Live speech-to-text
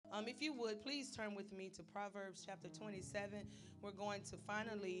If you would, please turn with me to Proverbs chapter 27. We're going to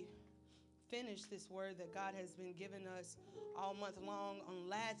finally finish this word that God has been giving us all month long. On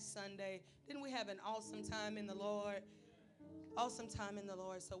last Sunday, didn't we have an awesome time in the Lord? Awesome time in the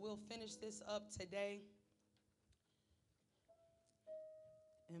Lord. So we'll finish this up today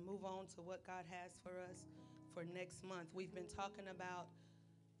and move on to what God has for us for next month. We've been talking about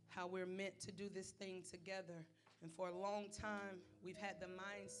how we're meant to do this thing together. And for a long time, we've had the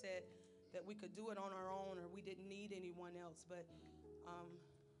mindset that we could do it on our own or we didn't need anyone else. But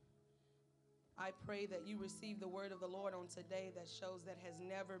I pray that you receive the word of the Lord on today that shows that has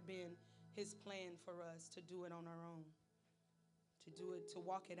never been his plan for us to do it on our own, to do it, to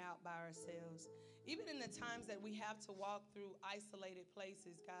walk it out by ourselves. Even in the times that we have to walk through isolated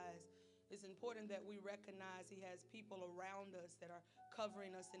places, guys, it's important that we recognize he has people around us that are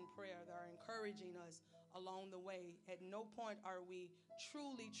covering us in prayer, that are encouraging us along the way. At no point are we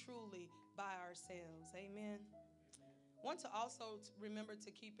truly by ourselves. Amen. Want to also remember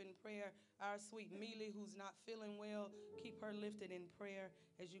to keep in prayer our sweet Mealy, who's not feeling well. Keep her lifted in prayer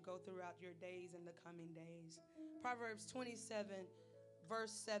as you go throughout your days and the coming days. Proverbs 27,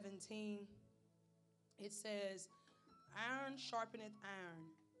 verse 17, it says, iron sharpeneth iron,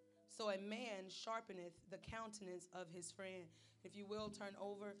 so a man sharpeneth the countenance of his friend. If you will, turn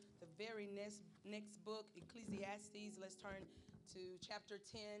over the very next book, Ecclesiastes. Let's turn to chapter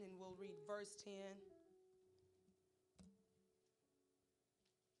 10 and we'll read verse 10.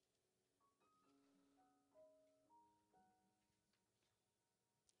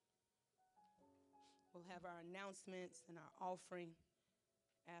 We'll have our announcements and our offering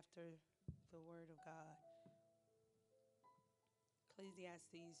after the word of God.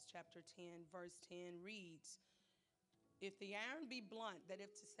 Ecclesiastes chapter 10, verse 10 reads, if the iron be blunt, that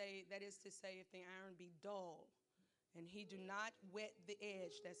is to say, if the iron be dull, and he do not whet the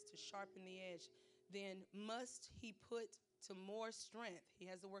edge, that's to sharpen the edge, then must he put to more strength. He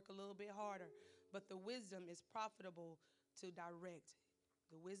has to work a little bit harder. But the wisdom is profitable to direct.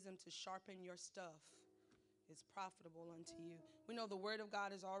 The wisdom to sharpen your stuff is profitable unto you. We know the word of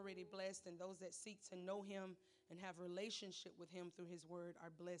God is already blessed, and those that seek to know him and have relationship with him through his word are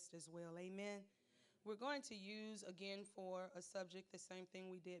blessed as well. Amen. We're going to use, again, for a subject, the same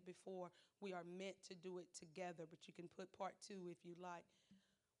thing we did before. We are meant to do it together, but you can put part 2 if you like.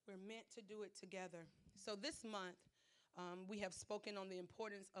 We're meant to do it together. So this month, we have spoken on the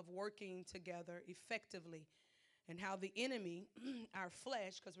importance of working together effectively, and how the enemy, our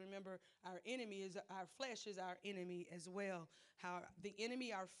flesh, because remember, our flesh is our enemy as well. How the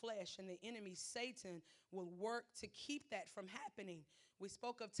enemy, our flesh, and the enemy, Satan, will work to keep that from happening. We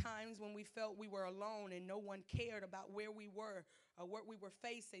spoke of times when we felt we were alone and no one cared about where we were or what we were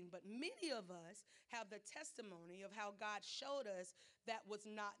facing. But many of us have the testimony of how God showed us that was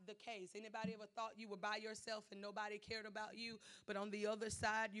not the case. Anybody ever thought you were by yourself and nobody cared about you, but on the other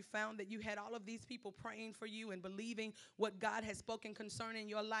side, you found that you had all of these people praying for you and believing what God has spoken concerning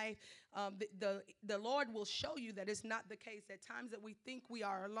your life? The Lord will show you that it's not the case. At times that we think we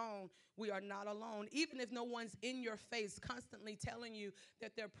are alone, we are not alone. Even if no one's in your face constantly telling you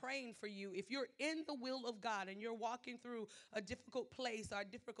that they're praying for you, if you're in the will of God and you're walking through a difficult place or a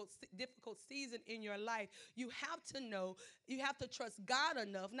difficult season in your life, you have to know, you have to trust God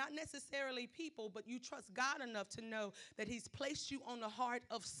enough, not necessarily people, but you trust God enough to know that he's placed you on the heart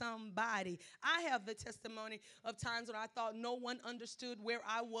of somebody. I have the testimony of times when I thought no one understood where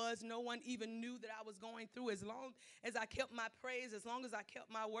I was. No one even knew that I was going through. As long as I kept my praise, as long as I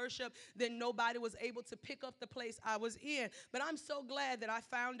kept my worship, then nobody was able to pick up the place I was in. But I'm so glad that I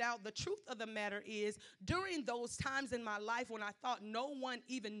found out the truth of the matter is during those times in my life when I thought no one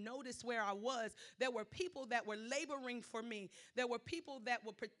even noticed where I was, there were people that were laboring for me. There were people that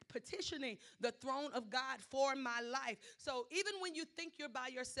were petitioning the throne of God for my life. So even when you think you're by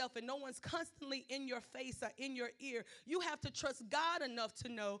yourself and no one's constantly in your face or in your ear, you have to trust God enough to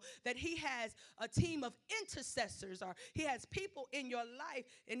know that he has a team of intercessors, or he has people in your life,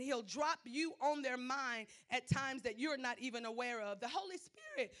 and he'll drop you on their mind at times that you're not even aware of. The Holy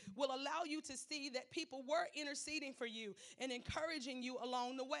Spirit will allow you to see that people were interceding for you and encouraging you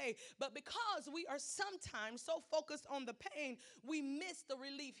along the way. But because we are sometimes so focused on the pain, we miss the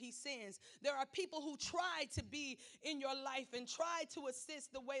relief he sends. There are people who try to be in your life and try to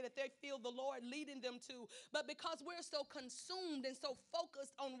assist the way that they feel the Lord leading them to. But because we're so consumed and so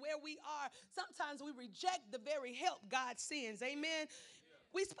focused on where we are, sometimes we reject the very help God sends. Amen.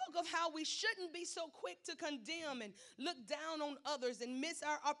 We spoke of how we shouldn't be so quick to condemn and look down on others and miss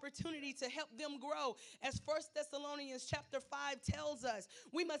our opportunity to help them grow. As 1 Thessalonians chapter 5 tells us,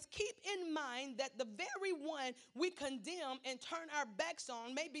 we must keep in mind that the very one we condemn and turn our backs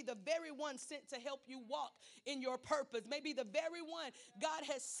on may be the very one sent to help you walk in your purpose. Maybe the very one God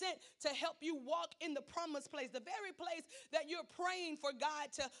has sent to help you walk in the promised place, the very place that you're praying for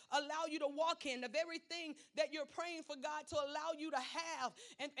God to allow you to walk in, the very thing that you're praying for God to allow you to have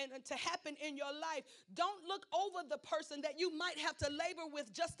and to happen in your life. Don't look over the person that you might have to labor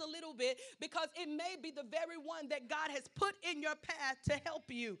with just a little bit, because it may be the very one that God has put in your path to help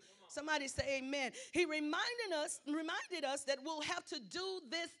you. Somebody say amen. He reminded us that we'll have to do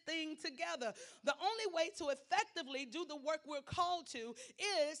this thing together. The only way to effectively do the work we're called to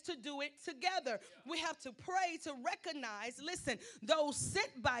is to do it together. We have to pray to recognize, listen, those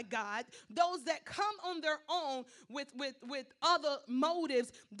sent by God, those that come on their own with other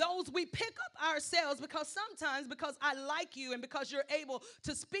motives, those we pick up ourselves because sometimes because I like you and because you're able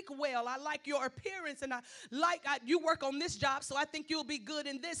to speak well, I like your appearance and you work on this job, so I think you'll be good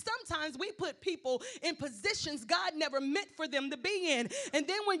in this. Sometimes we put people in positions God never meant for them to be in. And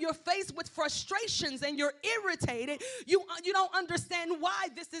then when you're faced with frustrations and you're irritated, you don't understand why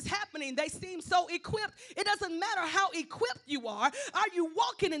this is happening. They seem so equipped. It doesn't matter how equipped you are. Are you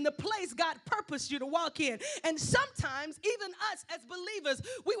walking in the place God purposed you to walk in? And sometimes, even us as believers,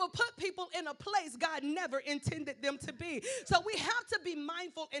 we will put people in a place God never intended them to be. So we have to be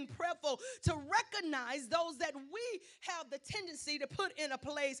mindful and prayerful to recognize those that we have the tendency to put in a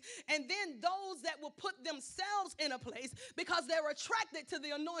place, and then those that will put themselves in a place because they're attracted to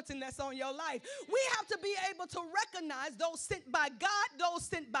the anointing that's on your life. We have to be able to recognize those sent by God, those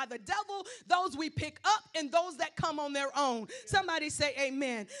sent by the devil, those we pick up, and those that come on their own. Somebody say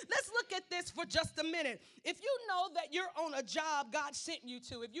amen. Let's look at this for just a minute. If you know that you're on a job God sent you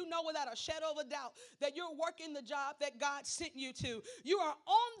to, if you know without a shadow of a doubt that you're working the job that God sent you to, you are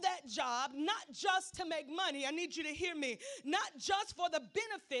on that job not just to make money. I need you to hear me. Not just for the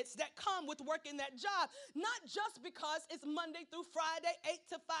benefits that come with working that job. Not just because it's Monday through Friday, 8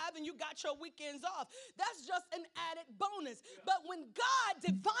 to 5, and you got your weekends off. That's just an added bonus. But when God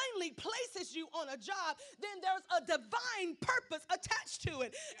divinely places you on a job, then there's a divine purpose attached to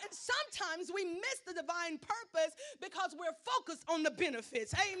it. And sometimes we miss the divine purpose because we're focused on the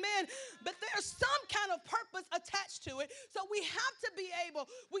benefits. Amen. But there's some kind of purpose attached to it. So we have to be able,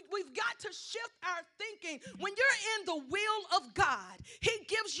 we've got to shift our thinking. When you're in the will of God, He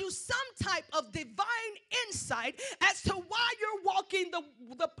gives you some type of divine insight as to why you're walking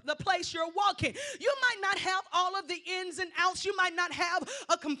the place you're walking. You might not have all of the ins and outs. You might not have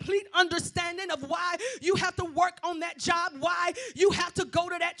a complete understanding of why you have to work on that job, why you have to go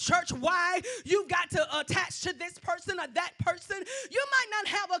to that church, why you've got to attach to this person or that person. You might not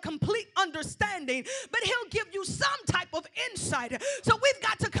have a complete understanding, but He'll give you some type of insight. So we've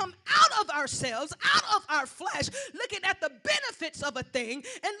got to come out of ourselves, out of our flesh, looking at the benefits of a thing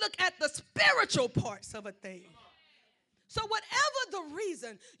and look at the spiritual parts of a thing. So whatever the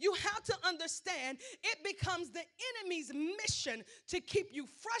reason, you have to understand it becomes the enemy's mission to keep you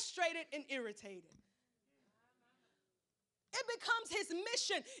frustrated and irritated. It becomes his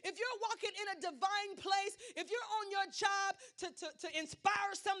mission. If you're walking in a divine place, if you're on your job to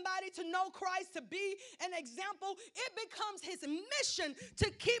inspire somebody to know Christ, to be an example, it becomes his mission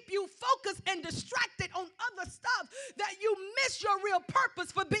to keep you focused and distracted on other stuff that you miss your real purpose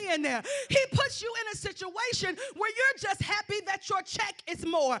for being there. He puts you in a situation where you're just happy that your check is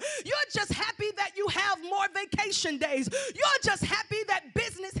more. You're just happy that you have more vacation days. You're just happy that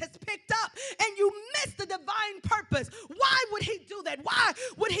business has picked up and you miss the divine purpose. Why would he do that? Why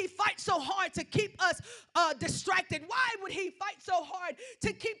would he fight so hard to keep us distracted? Why would he fight so hard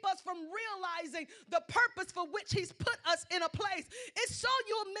to keep us from realizing the purpose for which he's put us in a place? It's so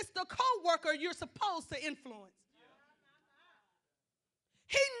you'll miss the co-worker you're supposed to influence.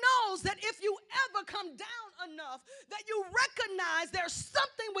 He knows that if you ever come down enough that you recognize there's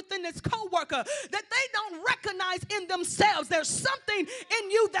something within this coworker that they don't recognize in themselves. There's something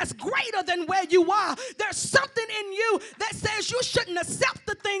in you that's greater than where you are. There's something in you that says you shouldn't accept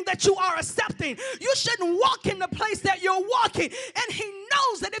the thing that you are accepting. You shouldn't walk in the place that you're walking. And he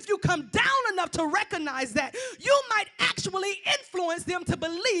knows that if you come down enough to recognize that, you might actually influence them to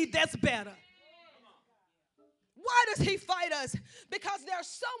believe that's better. Why does he fight us? Because there's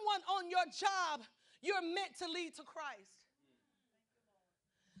someone on your job you're meant to lead to Christ.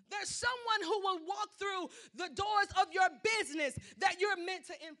 There's someone who will walk through the doors of your business that you're meant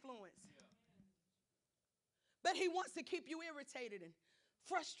to influence. But he wants to keep you irritated and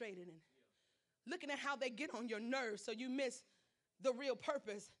frustrated and looking at how they get on your nerves so you miss the real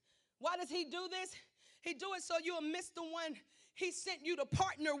purpose. Why does he do this? He do it so you'll miss the one he sent you to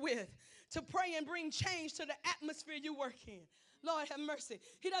partner with, to pray and bring change to the atmosphere you work in. Lord have mercy.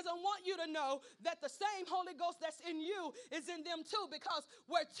 He doesn't want you to know that the same Holy Ghost that's in you is in them too, because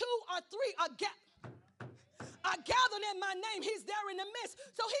where two or three are gathered in my name, he's there in the midst.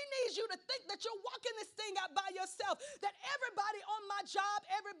 So he needs you to think that you're walking this thing out by yourself, that everybody on my job,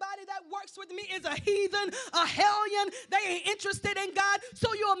 everybody that works with me is a heathen, a hellion. They ain't interested in God.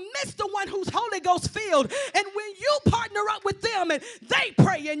 So you'll miss the one who's Holy Ghost filled. And when you partner up with them and they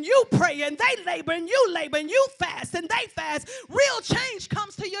pray and you pray and they labor and you labor and you fast and they fast, real change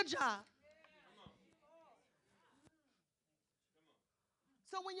comes to your job.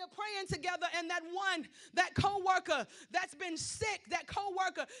 So when you're praying together and that coworker that's been sick, that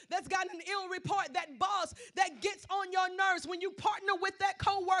coworker that's got an ill report, that boss that gets on your nerves, when you partner with that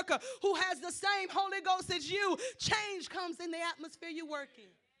coworker who has the same Holy Ghost as you, change comes in the atmosphere you work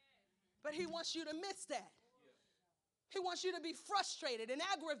in. But he wants you to miss that. He wants you to be frustrated and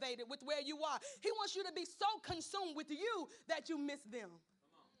aggravated with where you are. He wants you to be so consumed with you that you miss them.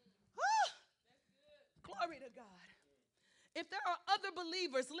 Glory to God. If there are other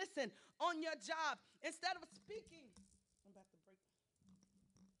believers, listen, on your job, instead of speaking, I'm about to break.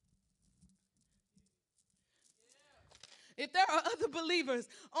 If there are other believers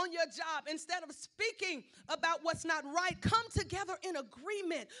on your job, instead of speaking about what's not right, come together in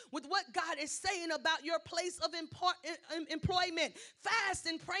agreement with what God is saying about your place of employment. Fast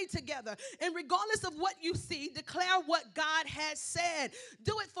and pray together. And regardless of what you see, declare what God has said.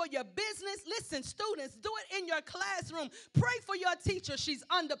 Do it for your business. Listen, students, do it in your classroom. Pray for your teacher. She's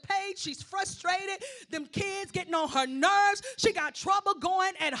underpaid. She's frustrated. Them kids getting on her nerves. She got trouble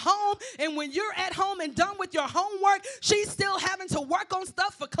going at home. And when you're at home and done with your homework, she's still having to work on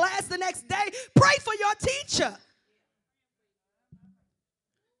stuff for class the next day. Pray for your teacher.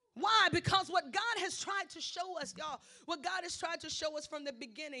 Why? Because what God has tried to show us, y'all, what God has tried to show us from the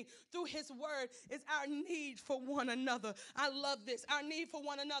beginning through his word is our need for one another. I love this, our need for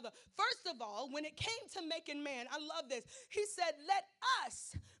one another. First of all, when it came to making man, I love this. He said, let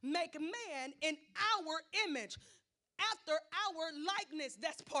us make man in our image, after our likeness.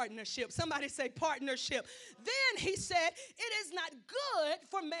 That's partnership. Somebody say partnership. Then he said, it is not good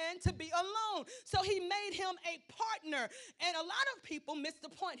for man to be alone. So he made him a partner. And a lot of people miss the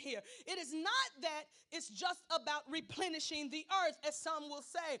point here. It is not that it's just about replenishing the earth, as some will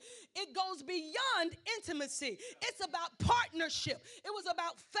say. It goes beyond intimacy. It's about partnership. It was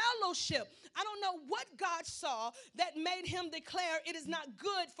about fellowship. I don't know what God saw that made him declare it is not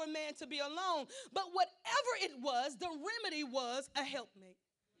good for man to be alone. But whatever it was, the remedy was a helpmate.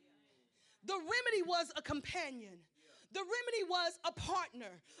 The remedy was a companion. The remedy was a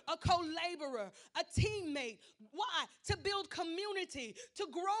partner, a co-laborer, a teammate. Why? To build community, to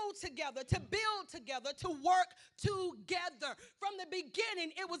grow together, to build together, to work together. From the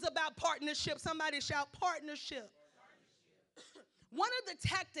beginning, it was about partnership. Somebody shout partnership. One of the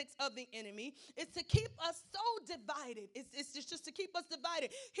tactics of the enemy is to keep us so divided. It's just to keep us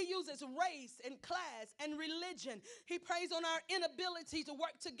divided. He uses race and class and religion. He preys on our inability to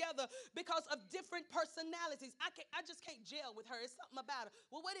work together because of different personalities. I just can't gel with her. It's something about her.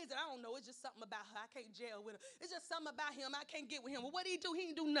 Well, what is it? I don't know. It's just something about her. I can't gel with her. It's just something about him. I can't get with him. Well, what did he do?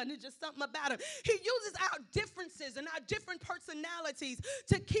 He didn't do nothing. It's just something about him. He uses our differences and our different personalities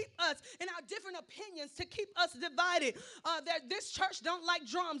to keep us, and our different opinions to keep us divided. This church don't like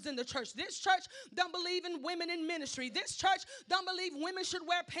drums in the church. This church don't believe in women in ministry. This church don't believe women should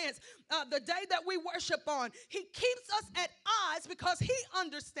wear pants. The day that we worship on, he keeps us at odds because he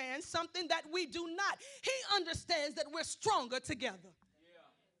understands something that we do not. He understands that we're stronger together.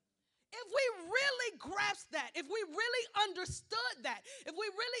 If we really grasped that, if we really understood that, if we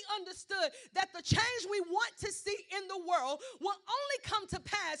really understood that the change we want to see in the world will only come to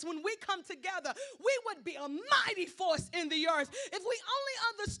pass when we come together, we would be a mighty force in the earth. If we only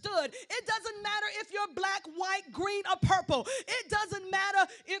understood, it doesn't matter if you're black, white, green, or purple. It doesn't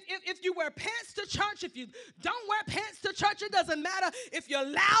matter if you wear pants to church, if you don't wear pants to church. It doesn't matter if you're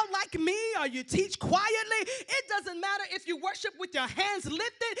loud like me or you teach quietly. It doesn't matter if you worship with your hands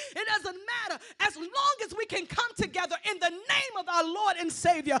lifted. It doesn't matter, as long as we can come together in the name of our Lord and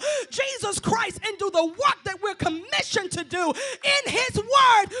Savior, Jesus Christ, and do the work that we're commissioned to do in his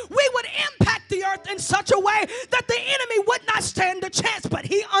word, we would impact the earth in such a way that the enemy would not stand a chance. But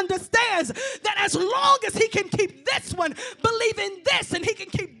he understands that as long as he can keep this one believing this and he can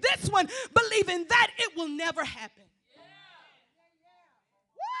keep this one believing that, it will never happen.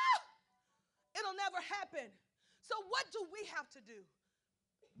 Woo! It'll never happen. So what do we have to do?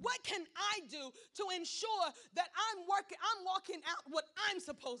 What can I do to ensure that I'm walking out what I'm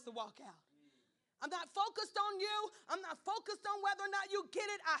supposed to walk out? I'm not focused on you. I'm not focused on whether or not you get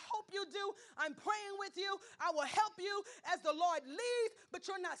it. I hope you do. I'm praying with you. I will help you as the Lord leads, but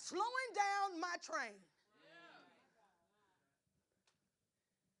you're not slowing down my train.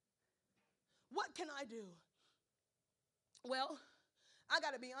 What can I do? Well, I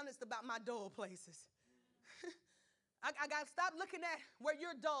got to be honest about my dull places. I got to stop looking at where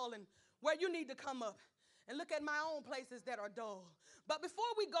you're dull and where you need to come up and look at my own places that are dull. But before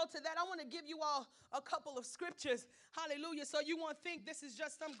we go to that, I want to give you all a couple of scriptures. Hallelujah. So you won't think this is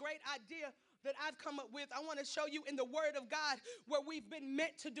just some great idea that I've come up with. I want to show you in the Word of God where we've been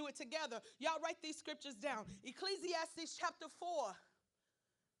meant to do it together. Y'all write these scriptures down. Ecclesiastes chapter 4,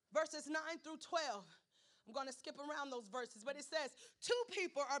 verses 9 through 12. I'm going to skip around those verses, but it says, 2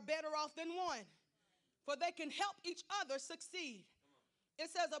 people are better off than one, for they can help each other succeed. It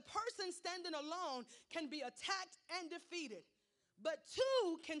says a person standing alone can be attacked and defeated, but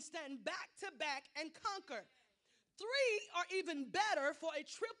 2 can stand back to back and conquer. 3 are even better, for a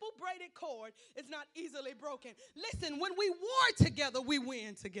triple braided cord is not easily broken. Listen, when we war together, we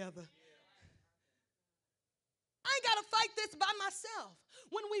win together. I ain't got to fight this by myself.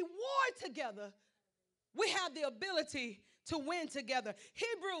 When we war together, we have the ability to win together.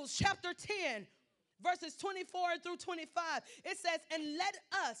 Hebrews chapter 10, verses 24 through 25. It says, and let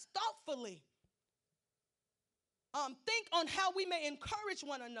us thoughtfully think on how we may encourage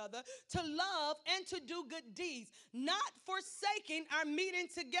one another to love and to do good deeds, not forsaking our meeting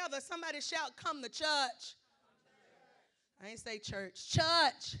together. Somebody shout, come to church. I ain't say church.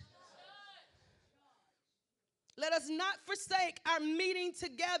 Church. Let us not forsake our meeting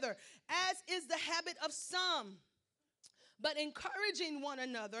together, as is the habit of some, but encouraging one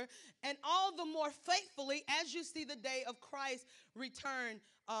another, and all the more faithfully as you see the day of Christ's return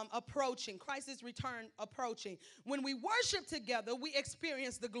approaching. Christ's return approaching. When we worship together, we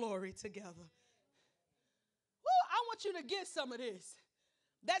experience the glory together. Woo, I want you to get some of this.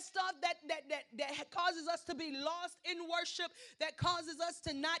 That stuff that causes us to be lost in worship, that causes us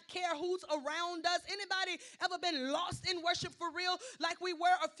to not care who's around us. Anybody ever been lost in worship for real, like we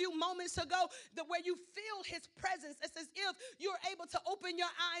were a few moments ago, that where you feel his presence? It's as if you're able to open your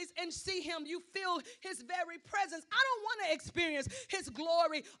eyes and see him. You feel his very presence. I don't want to experience his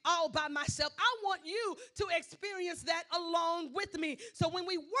glory all by myself. I want you to experience that along with me. So when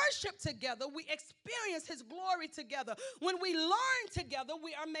we worship together, we experience his glory together. When we learn together,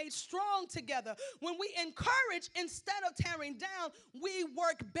 we are made strong together. When we encourage instead of tearing down, we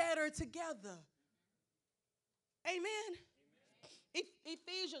work better together. Amen.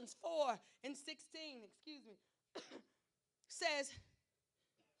 Ephesians 4 and 16, says,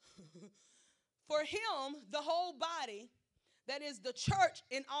 for him, the whole body, that is the church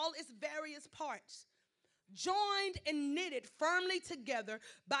in all its various parts, joined and knitted firmly together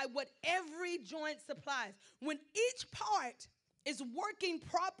by what every joint supplies. When each part is working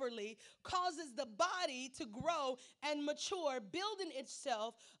properly, causes the body to grow and mature, building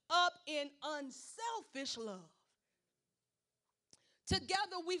itself up in unselfish love.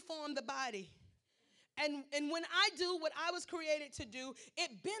 Together we form the body. And when I do what I was created to do, it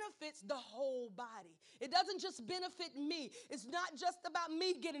benefits the whole body. It doesn't just benefit me. It's not just about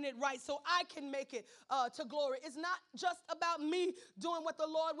me getting it right so I can make it to glory. It's not just about me doing what the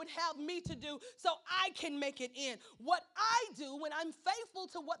Lord would have me to do so I can make it in. What I do when I'm faithful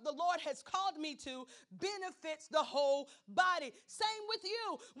to what the Lord has called me to benefits the whole body. Same with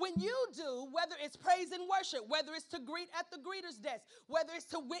you. When you do, whether it's praise and worship, whether it's to greet at the greeter's desk, whether it's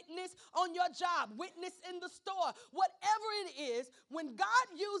to witness on your job, witness in the store, whatever it is, when God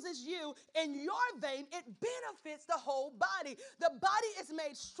uses you in your vein, it benefits the whole body. The body is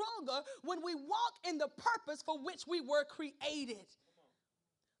made stronger when we walk in the purpose for which we were created.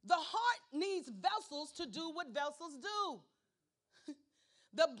 The heart needs vessels to do what vessels do.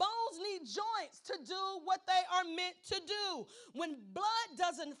 The bones need joints to do what they are meant to do. When blood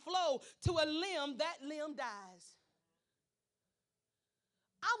doesn't flow to a limb, that limb dies.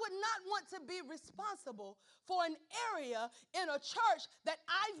 I would not want to be responsible for an area in a church that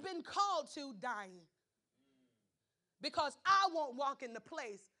I've been called to dying, because I won't walk in the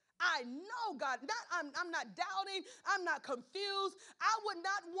place. I know God. I'm not doubting. I'm not confused. I would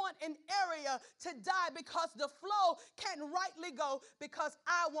not want an area to die because the flow can't rightly go because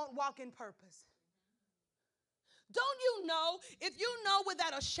I won't walk in purpose. Don't you know, if you know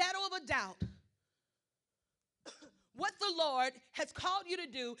without a shadow of a doubt what the Lord has called you to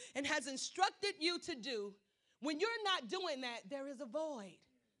do and has instructed you to do, when you're not doing that, there is a void.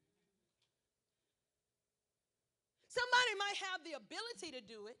 Somebody might have the ability to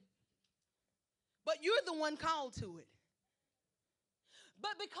do it, but you're the one called to it.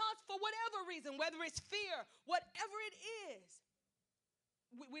 But because for whatever reason, whether it's fear, whatever it is,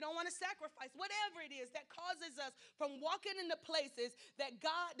 we don't want to sacrifice, whatever it is that causes us from walking into places that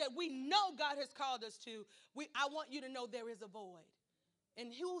we know God has called us to, I want you to know there is a void.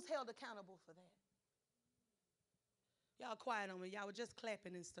 And who's held accountable for that? Y'all quiet on me. Y'all were just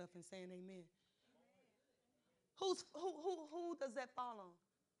clapping and stuff and saying amen. Who does that fall on?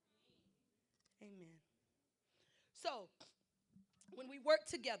 Amen. So, when we work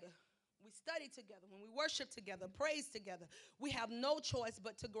together, we study together, when we worship together, praise together, we have no choice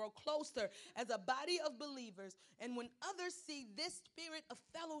but to grow closer as a body of believers. And when others see this spirit of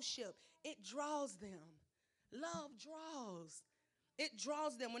fellowship, it draws them. Love draws. It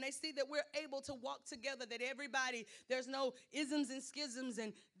draws them. When they see that we're able to walk together, that everybody, there's no isms and schisms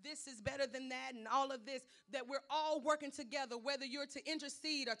and this is better than that and all of this, that we're all working together, whether you're to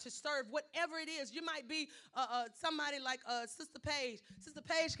intercede or to serve, whatever it is. You might be somebody like Sister Paige. Sister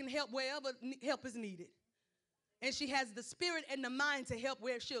Paige can help wherever help is needed. And she has the spirit and the mind to help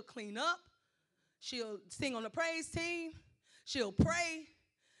where she'll clean up. She'll sing on the praise team. She'll pray.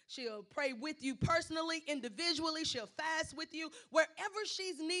 She'll pray with you personally, individually. She'll fast with you. Wherever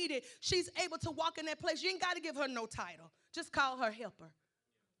she's needed, she's able to walk in that place. You ain't got to give her no title. Just call her helper.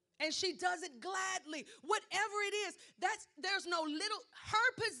 And she does it gladly. Whatever it is, there's no little,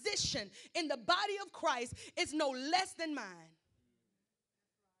 her position in the body of Christ is no less than mine.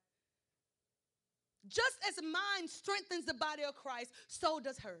 Just as mine strengthens the body of Christ, so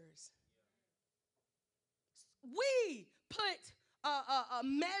does hers. We put a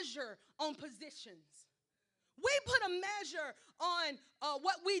measure on positions. We put a measure on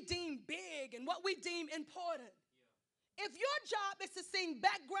what we deem big and what we deem important. If your job is to sing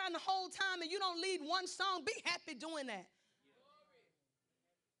background the whole time and you don't lead one song, be happy doing that.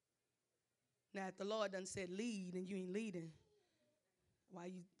 Now, if the Lord done said lead and you ain't leading, why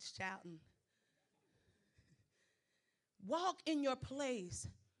you shouting? Walk in your place.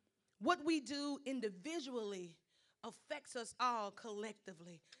 What we do individually affects us all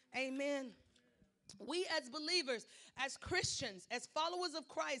collectively. Amen. We as believers, as Christians, as followers of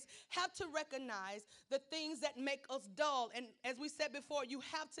Christ, have to recognize the things that make us dull. And as we said before, you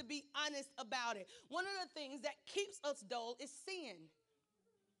have to be honest about it. One of the things that keeps us dull is sin.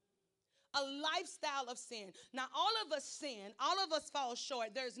 A lifestyle of sin. Now, all of us sin. All of us fall short.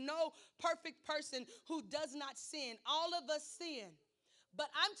 There's no perfect person who does not sin. All of us sin. But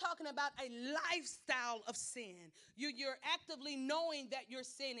I'm talking about a lifestyle of sin. You're actively knowing that you're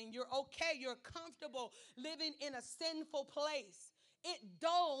sinning. You're okay. You're comfortable living in a sinful place. It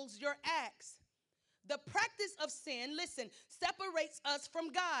dulls your acts. The practice of sin, listen, separates us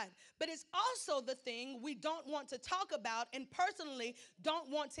from God. But it's also the thing we don't want to talk about and personally don't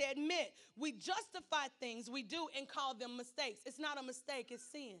want to admit. We justify things we do and call them mistakes. It's not a mistake, it's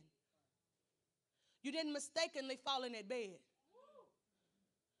sin. You didn't mistakenly fall in that bed.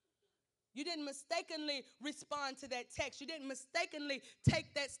 You didn't mistakenly respond to that text. You didn't mistakenly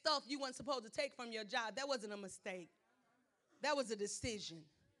take that stuff you weren't supposed to take from your job. That wasn't a mistake. That was a decision.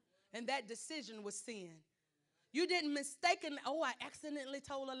 And that decision was sin. You didn't mistakenly, I accidentally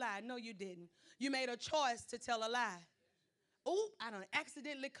told a lie. No, you didn't. You made a choice to tell a lie. I done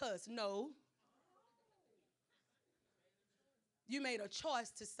accidentally cussed. No. You made a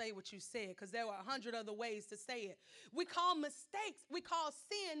choice to say what you said because there were 100 other ways to say it. We call mistakes, we call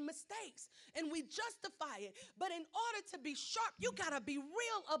sin mistakes, and we justify it. But in order to be sharp, you got to be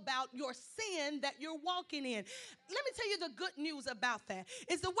real about your sin that you're walking in. Let me tell you the good news about that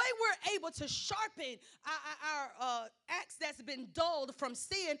is the way we're able to sharpen our acts that's been dulled from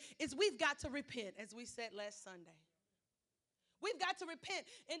sin is we've got to repent, as we said last Sunday. We've got to repent.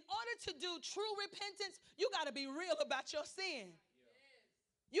 In order to do true repentance, you got to be real about your sin.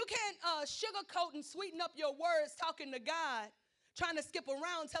 You can't sugarcoat and sweeten up your words talking to God, trying to skip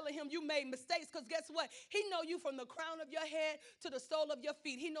around telling him you made mistakes, because guess what? He knows you from the crown of your head to the sole of your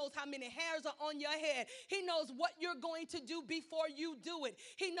feet. He knows how many hairs are on your head. He knows what you're going to do before you do it.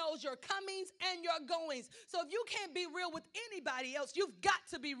 He knows your comings and your goings. So if you can't be real with anybody else, you've got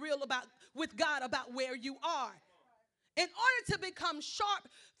to be real with God about where you are. In order to become sharp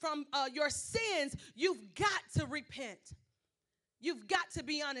from your sins, you've got to repent. You've got to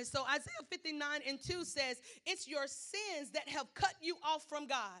be honest. So Isaiah 59:2 says, it's your sins that have cut you off from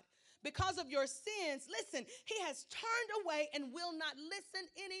God. Because of your sins, listen, he has turned away and will not listen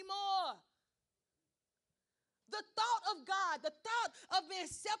anymore. The thought of God, the thought of being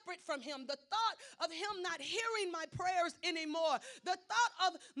separate from him, the thought of him not hearing my prayers anymore, the thought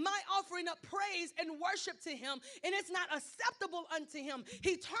of my offering up praise and worship to him, and it's not acceptable unto him.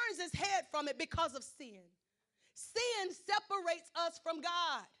 He turns his head from it because of sin. Sin separates us from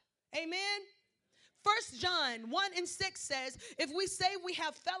God. Amen. 1 John 1:6 says, if we say we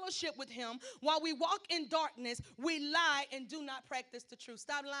have fellowship with him while we walk in darkness, we lie and do not practice the truth.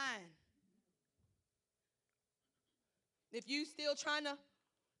 Stop lying. If you still trying to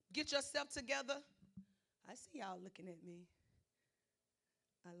get yourself together, I see y'all looking at me.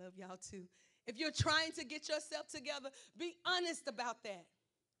 I love y'all too. If you're trying to get yourself together, be honest about that.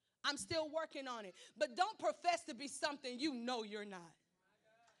 I'm still working on it. But don't profess to be something you know you're not.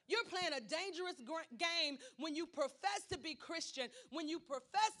 You're playing a dangerous game when you profess to be Christian, when you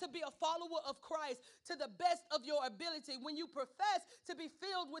profess to be a follower of Christ to the best of your ability, when you profess to be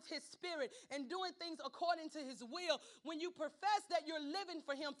filled with his spirit and doing things according to his will, when you profess that you're living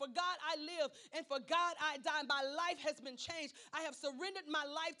for him. For God I live and for God I die. My life has been changed. I have surrendered my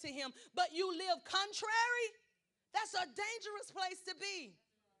life to him, but you live contrary. That's a dangerous place to be,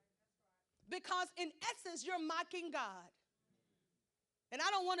 because in essence you're mocking God. And I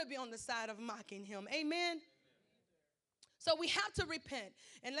don't want to be on the side of mocking him. Amen. So we have to repent.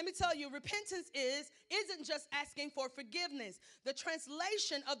 And let me tell you, repentance isn't just asking for forgiveness. The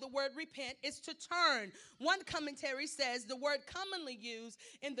translation of the word repent is to turn. One commentary says the word commonly used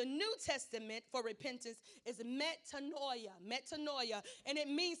in the New Testament for repentance is metanoia. Metanoia. And it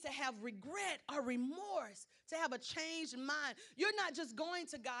means to have regret or remorse, to have a changed mind. You're not just going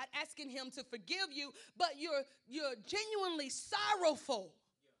to God asking him to forgive you, but you're genuinely sorrowful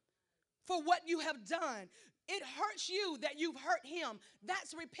for what you have done. It hurts you that you've hurt him.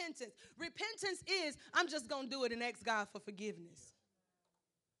 That's repentance. Repentance is, I'm just going to do it and ask God for forgiveness.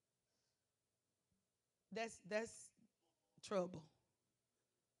 That's trouble.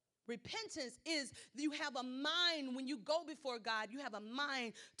 Repentance is you have a mind, when you go before God, you have a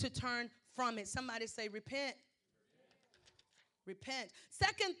mind to turn from it. Somebody say repent. Repent.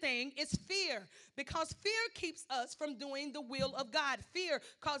 Second thing is fear, because fear keeps us from doing the will of God. Fear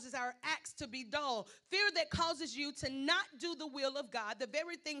causes our acts to be dull. Fear that causes you to not do the will of God, the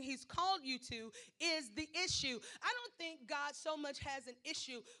very thing he's called you to, is the issue. I don't think God so much has an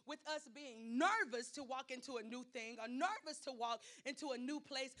issue with us being nervous to walk into a new thing or nervous to walk into a new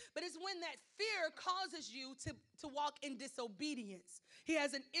place, but it's when that fear causes you to walk in disobedience. He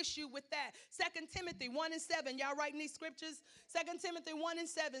has an issue with that. 2 Timothy 1:7, y'all writing these scriptures? 2 Timothy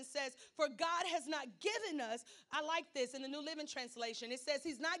 1:7 says, for God has not given us, I like this in the New Living Translation, it says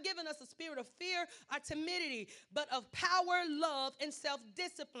he's not given us a spirit of fear or timidity, but of power, love, and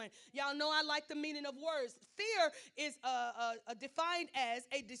self-discipline. Y'all know I like the meaning of words. Fear is defined as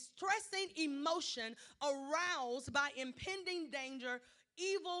a distressing emotion aroused by impending danger,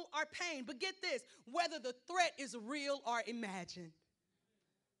 evil, or pain. But get this, whether the threat is real or imagined.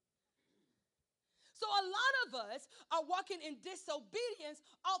 So a lot of us are walking in disobedience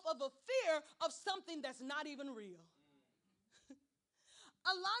off of a fear of something that's not even real.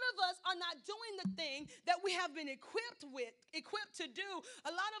 A lot of us are not doing the thing that we have been equipped to do.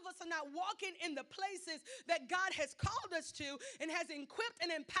 A lot of us are not walking in the places that God has called us to and has equipped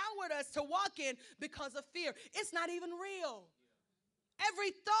and empowered us to walk in because of fear. It's not even real.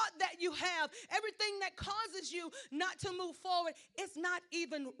 Every thought that you have, everything that causes you not to move forward, it's not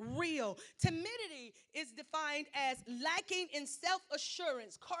even real. Timidity is defined as lacking in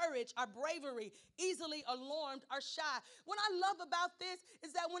self-assurance, courage, or bravery, easily alarmed or shy. What I love about this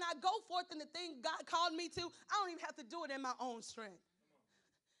is that when I go forth in the thing God called me to, I don't even have to do it in my own strength.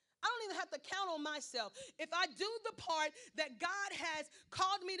 I don't even have to count on myself. If I do the part that God has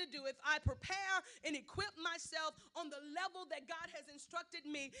called me to do, if I prepare and equip myself on the level that God has instructed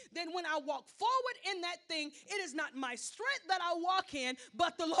me, then when I walk forward in that thing, it is not my strength that I walk in,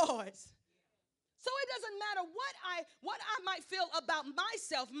 but the Lord's. So it doesn't matter what I might feel about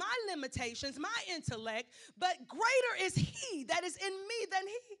myself, my limitations, my intellect, but greater is he that is in me than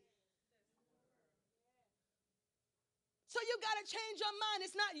he. So you got to change your mind.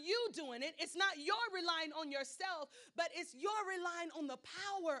 It's not you doing it. It's not your relying on yourself, but it's your relying on the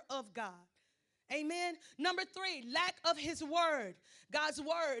power of God. Amen. Number 3, lack of his word. God's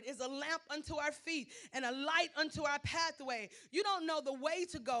word is a lamp unto our feet and a light unto our pathway. You don't know the way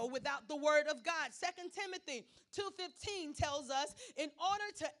to go without the word of God. 2 Timothy 2:15 tells us, in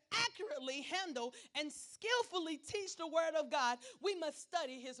order to accurately handle and skillfully teach the word of God, we must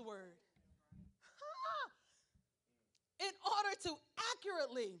study his word. In order to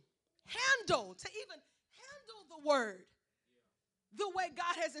accurately handle, to even handle the word, the way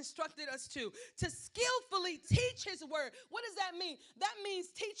God has instructed us to skillfully teach his word. What does that mean? That means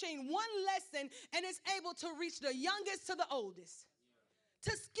teaching one lesson and it's able to reach the youngest to the oldest.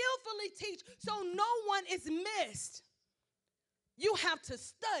 To skillfully teach so no one is missed. You have to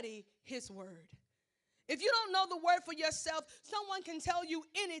study his word. If you don't know the word for yourself, someone can tell you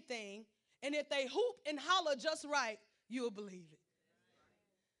anything, and if they hoop and holler just right, you'll believe it.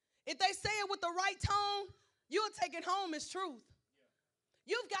 If they say it with the right tone, you'll take it home as truth.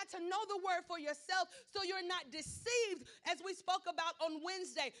 You've got to know the word for yourself so you're not deceived, as we spoke about on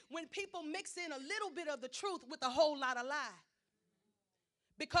Wednesday, when people mix in a little bit of the truth with a whole lot of lie.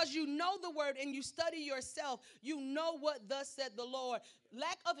 Because you know the word and you study yourself, you know what thus said the Lord.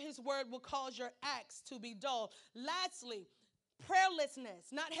 Lack of his word will cause your acts to be dull. Lastly,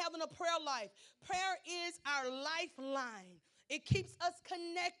 prayerlessness, not having a prayer life. Prayer is our lifeline. It keeps us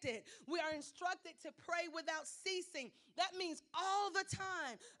connected. We are instructed to pray without ceasing. That means all the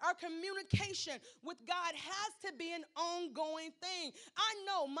time. Our communication with God has to be an ongoing thing. I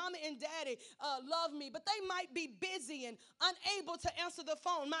know mama and daddy love me, but they might be busy and unable to answer the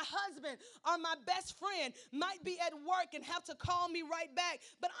phone. My husband or my best friend might be at work and have to call me right back.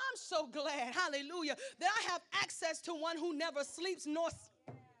 But I'm so glad, hallelujah, that I have access to one who never sleeps nor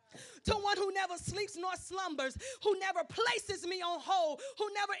slumbers, who never places me on hold, who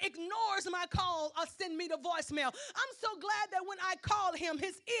never ignores my call or send me the voicemail. I'm so glad that when I call him,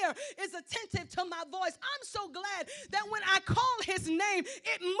 his ear is attentive to my voice. I'm so glad that when I call his name,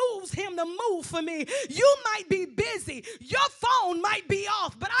 it moves him to move for me. You might be busy. Your phone might be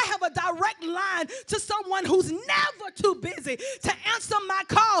off, but I have a direct line to someone who's never too busy to answer my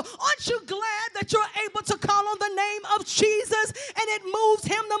call. Aren't you glad that you're able to call on the name of Jesus and it moves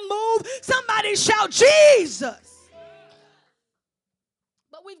him to move? Somebody shout Jesus.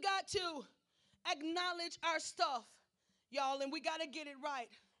 But we've got to acknowledge our stuff, y'all, and we got to get it right,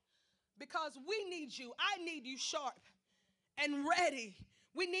 because we need you. I need you sharp and ready.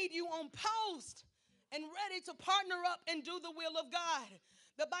 We need you on post and ready to partner up and do the will of God.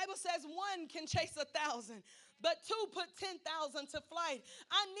 The Bible says one can chase 1,000, but two put 10,000 to flight.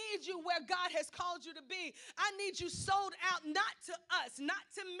 I need you where God has called you to be. I need you sold out, not to us, not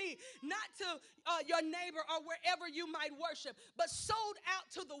to me, not to your neighbor or wherever you might worship, but sold out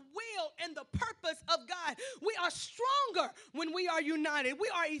to the will and the purpose of God. We are stronger when we are united. We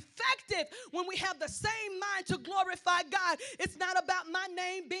are effective when we have the same mind to glorify God. It's not about my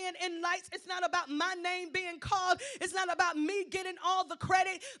name being in lights. It's not about my name being called. It's not about me getting all the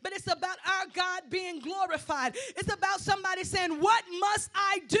credit, but it's about our God being glorified. It's about somebody saying, what must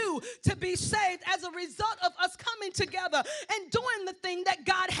I do to be saved, as a result of us coming together and doing the thing that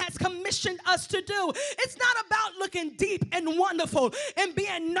God has commissioned us to do. It's not about looking deep and wonderful and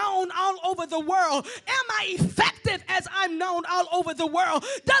being known all over the world. Am I effective as I'm known all over the world?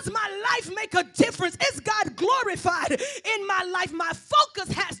 Does my life make a difference? Is God glorified in my life? My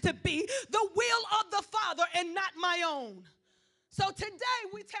focus has to be the will of the Father and not my own. So today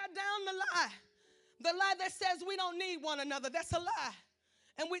we tear down the lie. The lie that says we don't need one another. That's a lie.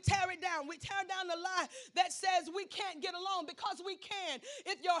 And we tear it down. We tear down the lie that says we can't get along, because we can.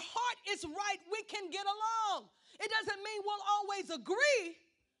 If your heart is right, we can get along. It doesn't mean we'll always agree,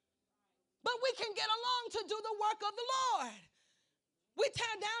 but we can get along to do the work of the Lord. We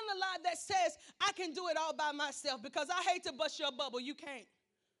tear down the lie that says I can do it all by myself, because I hate to bust your bubble. You can't.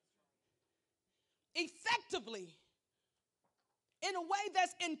 Effectively, in a way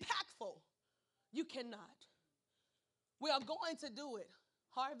that's impactful, you cannot. We are going to do it.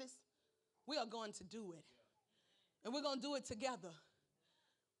 Harvest, we are going to do it. And we're going to do it together.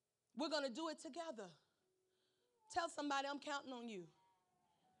 We're going to do it together. Tell somebody, I'm counting on you.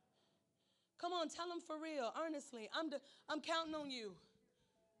 Come on, tell them for real, earnestly. I'm counting on you.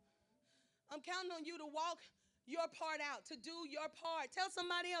 I'm counting on you to walk your part out, to do your part. Tell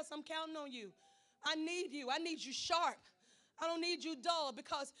somebody else, I'm counting on you. I need you. I need you sharp. I don't need you dull,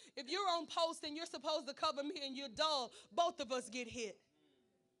 because if you're on post and you're supposed to cover me and you're dull, both of us get hit.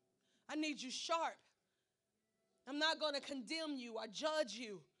 I need you sharp. I'm not going to condemn you or judge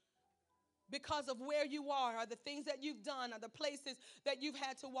you because of where you are or the things that you've done or the places that you've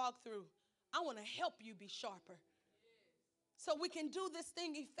had to walk through. I want to help you be sharper so we can do this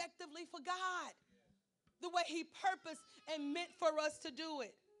thing effectively for God the way he purposed and meant for us to do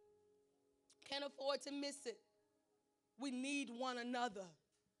it. Can't afford to miss it. We need one another.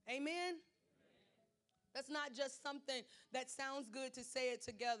 Amen? That's not just something that sounds good to say it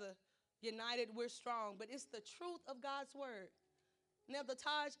together. United, we're strong. But it's the truth of God's word. Never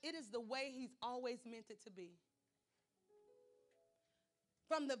Taj, it is the way he's always meant it to be.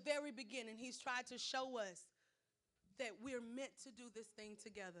 From the very beginning, he's tried to show us that we're meant to do this thing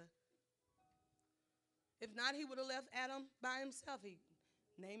together. If not, he would have left Adam by himself. He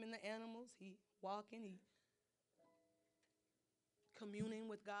naming the animals, he walking, he communing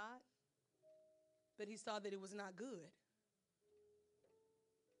with God. But he saw that it was not good.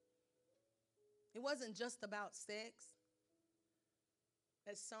 It wasn't just about sex,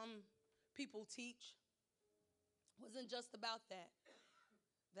 as some people teach. It wasn't just about that.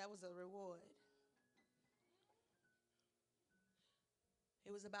 That was a reward.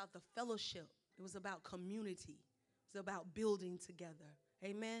 It was about the fellowship. It was about community. It was about building together.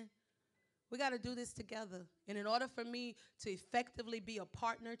 Amen. We got to do this together. And in order for me to effectively be a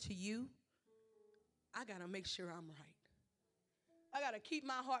partner to you, I got to make sure I'm right. I got to keep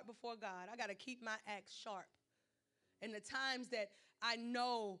my heart before God. I got to keep my acts sharp. And the times that I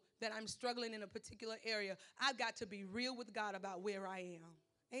know that I'm struggling in a particular area, I've got to be real with God about where I am.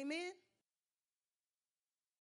 Amen.